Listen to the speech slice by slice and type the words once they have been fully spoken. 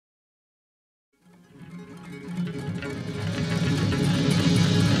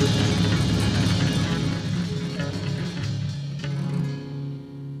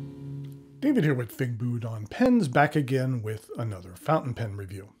David here with Figboot on Pens, back again with another fountain pen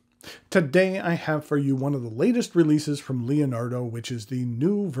review. Today I have for you one of the latest releases from Leonardo, which is the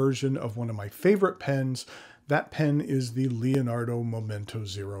new version of one of my favorite pens. That pen is the Leonardo Momento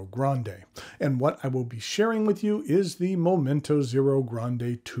Zero Grande. And what I will be sharing with you is the Momento Zero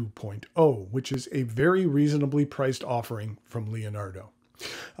Grande 2.0, which is a very reasonably priced offering from Leonardo.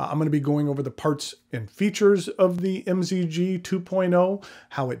 I'm going to be going over the parts and features of the MZG 2.0,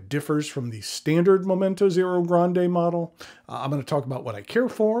 how it differs from the standard Momento Zero Grande model. I'm going to talk about what I care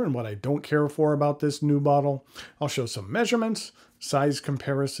for and what I don't care for about this new model. I'll show some measurements, size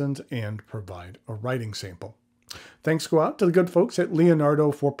comparisons, and provide a writing sample. Thanks go out to the good folks at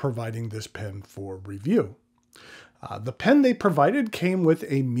Leonardo for providing this pen for review. The pen they provided came with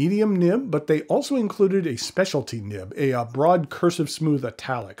a medium nib, but they also included a specialty nib, a broad cursive smooth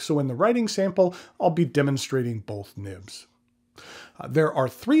italic. So in the writing sample, I'll be demonstrating both nibs. There are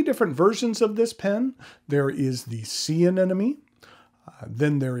three different versions of this pen. There is the Sea Anemone,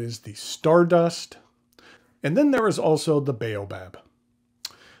 then there is the Stardust, and then there is also the Baobab.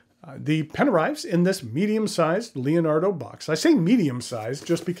 The pen arrives in this medium-sized Leonardo box. I say medium-sized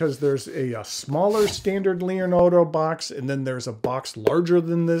just because there's a smaller standard Leonardo box, and then there's a box larger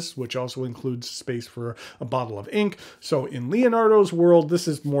than this, which also includes space for a bottle of ink. So in Leonardo's world, this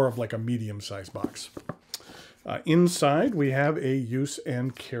is more of like a medium-sized box. Inside, we have a use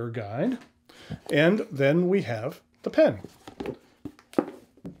and care guide, and then we have the pen.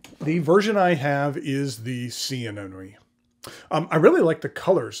 The version I have is the Sea Anemone. I really like the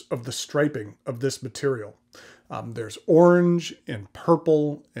colors of the striping of this material. There's orange and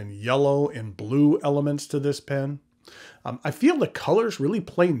purple and yellow and blue elements to this pen. I feel the colors really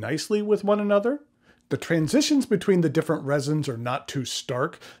play nicely with one another. The transitions between the different resins are not too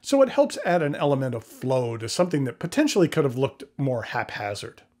stark, so it helps add an element of flow to something that potentially could have looked more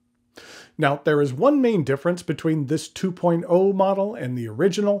haphazard. Now, there is one main difference between this 2.0 model and the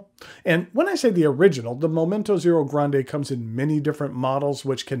original. And when I say the original, the Momento Zero Grande comes in many different models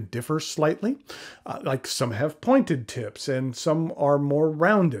which can differ slightly. Like some have pointed tips and some are more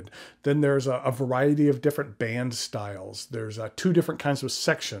rounded. Then there's a variety of different band styles. There's two different kinds of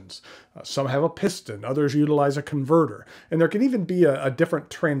sections. Some have a piston, others utilize a converter. And there can even be a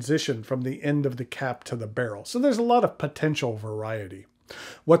different transition from the end of the cap to the barrel. So there's a lot of potential variety.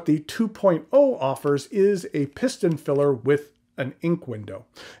 What the 2.0 offers is a piston filler with an ink window.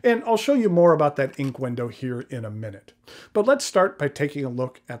 And I'll show you more about that ink window here in a minute. But let's start by taking a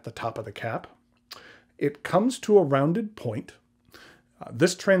look at the top of the cap. It comes to a rounded point.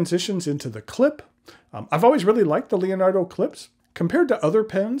 This transitions into the clip. I've always really liked the Leonardo clips. Compared to other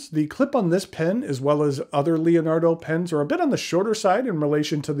pens, the clip on this pen, as well as other Leonardo pens, are a bit on the shorter side in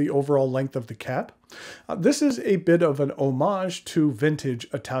relation to the overall length of the cap. This is a bit of an homage to vintage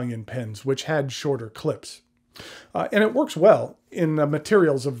Italian pens, which had shorter clips. And it works well in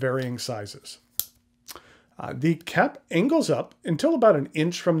materials of varying sizes. The cap angles up until about an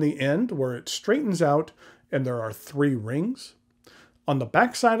inch from the end, where it straightens out, and there are three rings. On the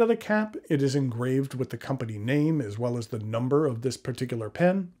back side of the cap, it is engraved with the company name as well as the number of this particular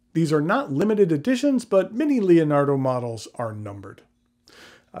pen. These are not limited editions, but many Leonardo models are numbered.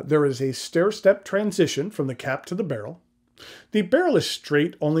 There is a stair-step transition from the cap to the barrel. The barrel is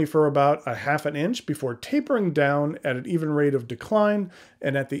straight only for about a half an inch before tapering down at an even rate of decline,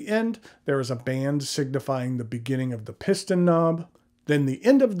 and at the end there is a band signifying the beginning of the piston knob. Then the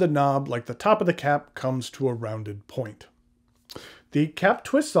end of the knob, like the top of the cap, comes to a rounded point. The cap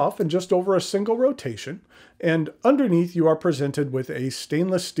twists off in just over a single rotation, and underneath you are presented with a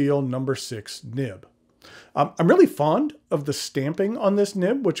stainless steel number 6 nib. I'm really fond of the stamping on this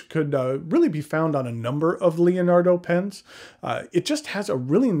nib, which could really be found on a number of Leonardo pens. It just has a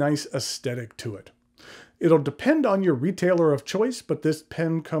really nice aesthetic to it. It'll depend on your retailer of choice, but this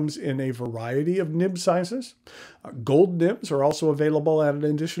pen comes in a variety of nib sizes. Gold nibs are also available at an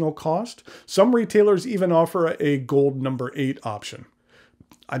additional cost. Some retailers even offer a gold number 8 option.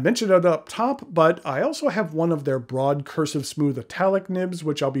 I mentioned it up top, but I also have one of their broad cursive smooth italic nibs,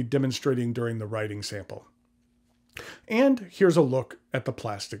 which I'll be demonstrating during the writing sample. And here's a look at the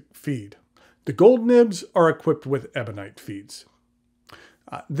plastic feed. The gold nibs are equipped with ebonite feeds.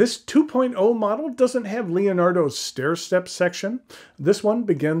 This 2.0 model doesn't have Leonardo's stair-step section. This one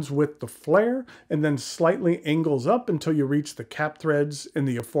begins with the flare and then slightly angles up until you reach the cap threads in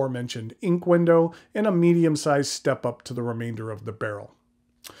the aforementioned ink window and a medium-sized step up to the remainder of the barrel.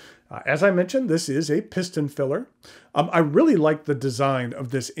 As I mentioned, this is a piston filler. I really like the design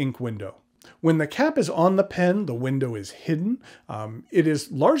of this ink window. When the cap is on the pen, the window is hidden. It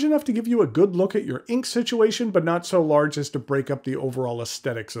is large enough to give you a good look at your ink situation, but not so large as to break up the overall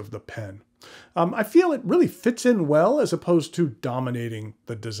aesthetics of the pen. I feel it really fits in well as opposed to dominating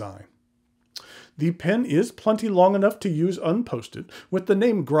the design. The pen is plenty long enough to use unposted. With the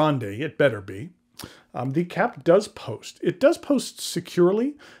name Grande, it better be. The cap does post. It does post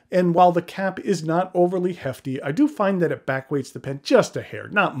securely, and while the cap is not overly hefty, I do find that it backweights the pen just a hair,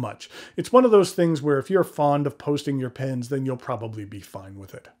 not much. It's one of those things where if you're fond of posting your pens, then you'll probably be fine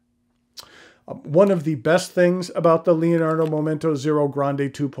with it. One of the best things about the Leonardo Momento Zero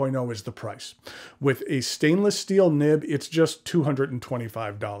Grande 2.0 is the price. With a stainless steel nib, it's just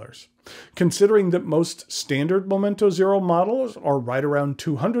 $225. Considering that most standard Momento Zero models are right around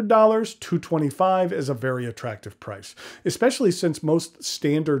 $200, $225 is a very attractive price, especially since most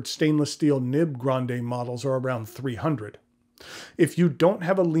standard stainless steel nib Grande models are around $300. If you don't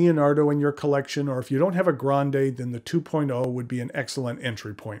have a Leonardo in your collection, or if you don't have a Grande, then the 2.0 would be an excellent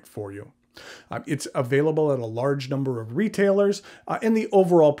entry point for you. It's available at a large number of retailers, and the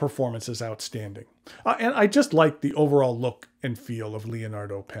overall performance is outstanding. And I just like the overall look and feel of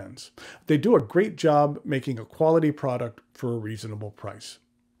Leonardo pens. They do a great job making a quality product for a reasonable price.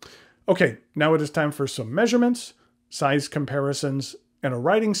 Okay, now it is time for some measurements, size comparisons, and a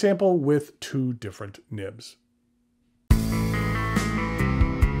writing sample with 2 different nibs.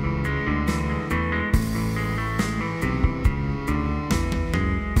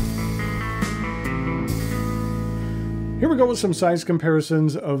 Here we go with some size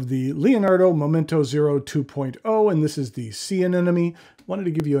comparisons of the Leonardo Momento Zero 2.0, and this is the Sea Anemone. Wanted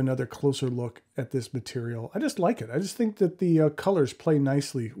to give you another closer look at this material. I just like it. I just think that the colors play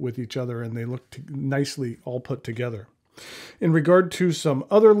nicely with each other, and they look nicely all put together. In regard to some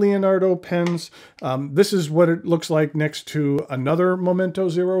other Leonardo pens, this is what it looks like next to another Momento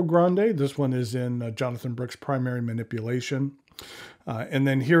Zero Grande. This one is in Jonathan Brooks' primary manipulation. And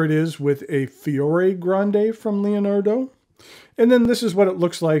then here it is with a Fiore Grande from Leonardo. And then this is what it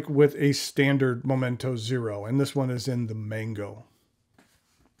looks like with a standard Momento Zero. And this one is in the Mango.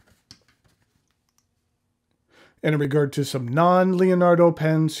 And in regard to some non-Leonardo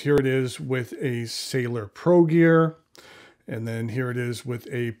pens, here it is with a Sailor Pro Gear. And then here it is with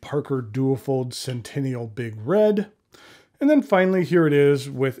a Parker Duofold Centennial Big Red. And then finally, here it is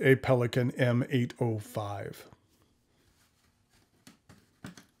with a Pelikan M805.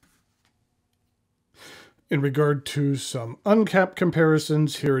 In regard to some uncapped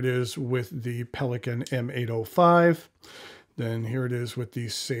comparisons, here it is with the Pelikan M805. Then here it is with the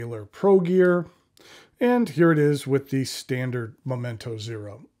Sailor Pro Gear. And here it is with the standard Momento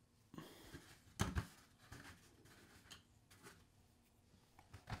Zero.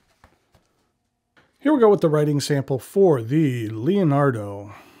 Here we go with the writing sample for the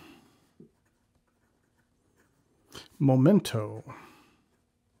Leonardo Momento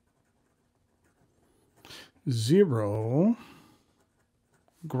Zero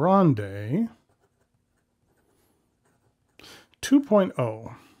Grande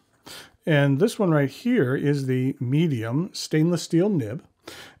 2.0. And this one right here is the medium stainless steel nib.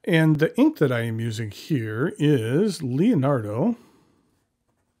 And the ink that I am using here is Leonardo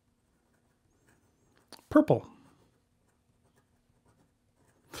Purple.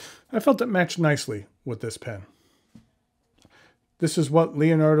 I felt it matched nicely with this pen. This is what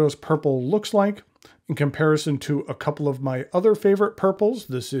Leonardo's purple looks like in comparison to a couple of my other favorite purples.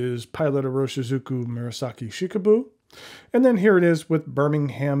 This is Pilot Iroshizuku Murasaki Shikabu. And then here it is with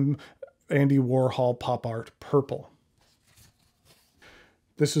Birmingham Andy Warhol Pop Art Purple.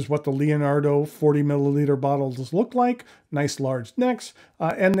 This is what the Leonardo 40 milliliter bottles look like. Nice large necks,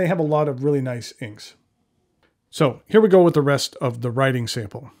 and they have a lot of really nice inks. So here we go with the rest of the writing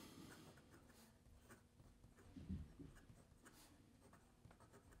sample.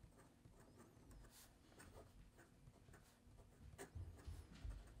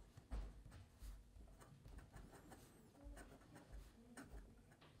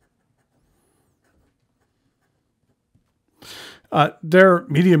 Their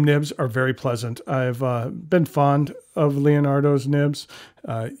medium nibs are very pleasant. I've been fond of Leonardo's nibs.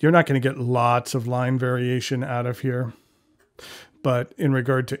 You're not going to get lots of line variation out of here. But in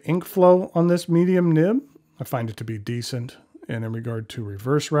regard to ink flow on this medium nib, I find it to be decent. And in regard to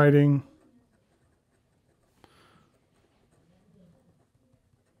reverse writing,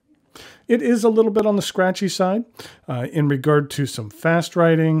 it is a little bit on the scratchy side. In regard to some fast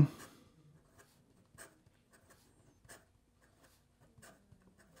writing,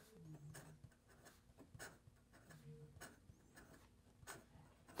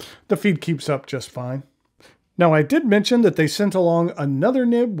 the feed keeps up just fine. Now, I did mention that they sent along another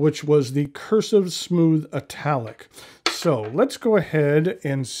nib, which was the Cursive Smooth Italic. So let's go ahead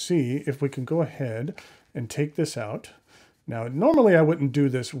and see if we can go ahead and take this out. Now, normally I wouldn't do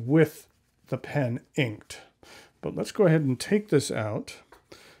this with the pen inked, but let's go ahead and take this out,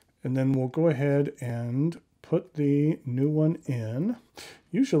 and then we'll go ahead and put the new one in.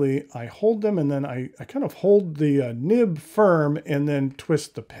 Usually I hold them and then I kind of hold the nib firm and then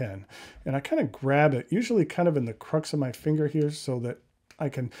twist the pen. And I kind of grab it, usually kind of in the crux of my finger here, so that I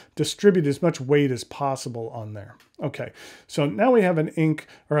can distribute as much weight as possible on there. Okay, so now we have an ink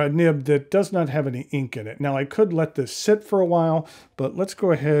or a nib that does not have any ink in it. Now I could let this sit for a while, but let's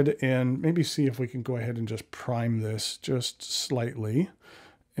go ahead and maybe see if we can go ahead and just prime this just slightly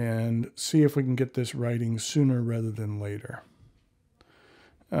and see if we can get this writing sooner rather than later.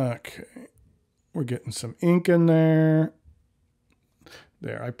 Okay, we're getting some ink in there.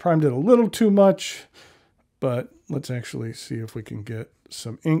 There, I primed it a little too much, but let's actually see if we can get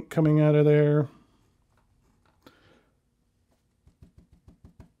some ink coming out of there.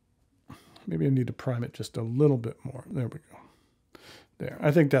 Maybe I need to prime it just a little bit more. There we go. There,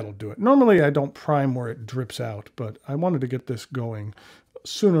 I think that'll do it. Normally I don't prime where it drips out, but I wanted to get this going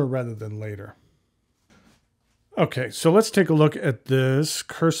sooner rather than later. Okay, so let's take a look at this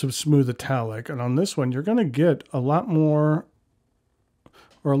Cursive Smooth Italic. And on this one, you're going to get a lot more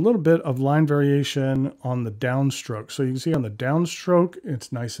or a little bit of line variation on the downstroke. So you can see on the downstroke,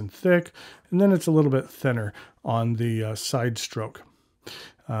 it's nice and thick, and then it's a little bit thinner on the side stroke.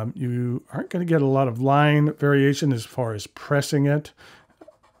 You aren't going to get a lot of line variation as far as pressing it.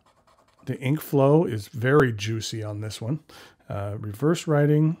 The ink flow is very juicy on this one. Reverse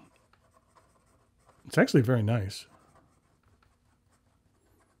writing, it's actually very nice.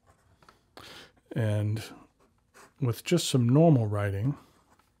 And with just some normal writing,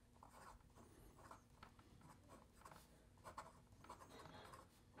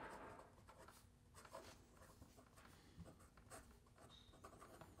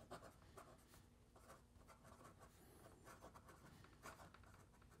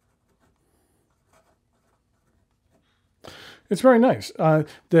 it's very nice that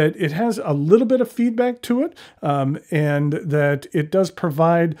it has a little bit of feedback to it, and that it does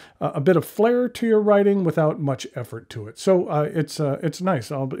provide a bit of flair to your writing without much effort to it. So it's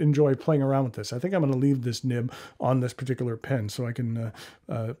nice. I'll enjoy playing around with this. I think I'm going to leave this nib on this particular pen so I can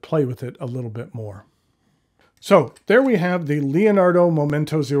play with it a little bit more. So there we have the Leonardo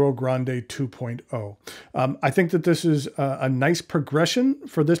Momento Zero Grande 2.0. I think that this is a nice progression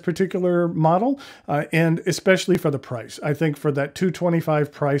for this particular model, and especially for the price. I think for that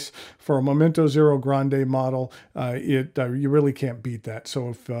 $225 price for a Momento Zero Grande model, you really can't beat that. So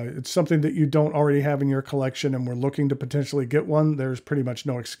if it's something that you don't already have in your collection and we're looking to potentially get one, there's pretty much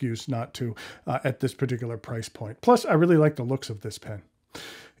no excuse not to at this particular price point. Plus, I really like the looks of this pen.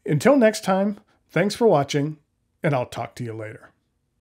 Until next time, thanks for watching, and I'll talk to you later.